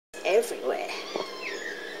everywhere.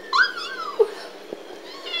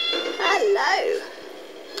 Hello.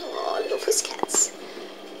 Oh, little pussycats.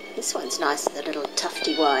 This one's nice, the little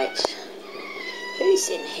tufty white. Who's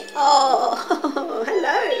in here? Oh,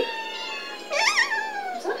 hello.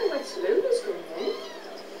 I don't know where Tallulah's gone then.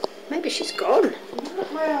 Maybe she's gone.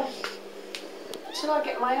 Well, shall I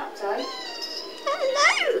get my update?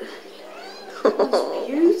 Hello. That's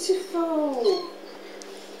beautiful.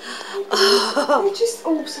 Oh. They're just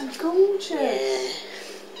all so gorgeous. Yeah.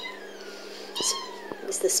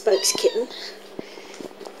 It's the spokes kitten.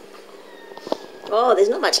 Oh, there's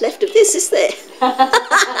not much left of this, is there?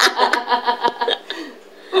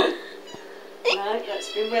 No,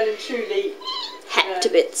 that's been well and truly Hacked to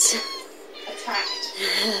bits. attacked.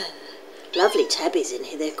 Lovely tabbies in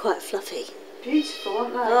here, they're quite fluffy. Beautiful,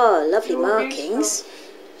 aren't they? Oh, lovely They're all markings.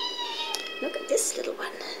 Look at this little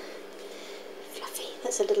one. Fluffy.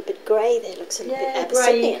 That's a little bit grey there, looks a little bit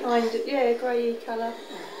grey Abyssinian. kind of, yeah, grey colour.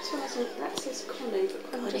 So that says Connie,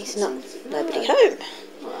 but Connie's doesn't not, seem to- nobody no. home.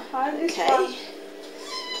 Not at home, this one. Okay.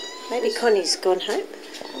 Maybe Connie's gone home.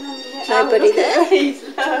 Yeah. Nobody look there? at these,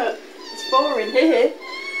 look. It's 4 in here.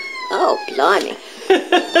 Oh, blimey.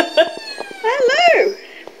 Hello.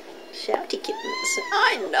 Shouty kittens.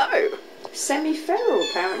 I know. Semi-feral,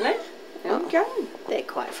 apparently. There we go. They're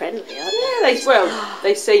quite friendly, aren't Yeah,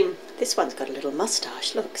 they seem. This one's got a little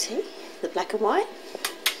moustache, look, see? The black and white.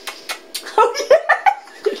 Oh, yeah.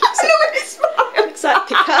 Look at his smile. Looks like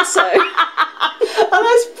Picasso. Oh,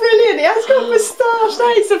 that's brilliant. He has got a moustache.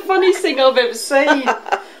 That is the funniest thing I've ever seen.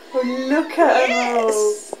 Oh, look at him.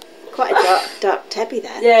 Yes. Quite a dark tabby,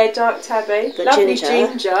 that. Yeah, dark tabby. The Lovely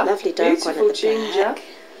ginger. Lovely dark beautiful one at the ginger. back.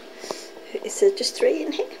 Is there just 3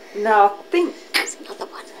 in here? No, I think There's another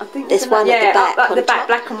one. I think There's one at the back. up on the back, top.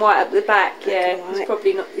 black and white up the back. Yeah, and white. it's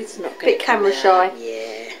probably not. It's not a Gonna bit come camera out. shy.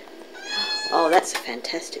 Yeah. Oh, that's a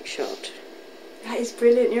fantastic shot. That is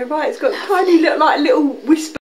brilliant. You're right. It's got tiny little, like little whisper.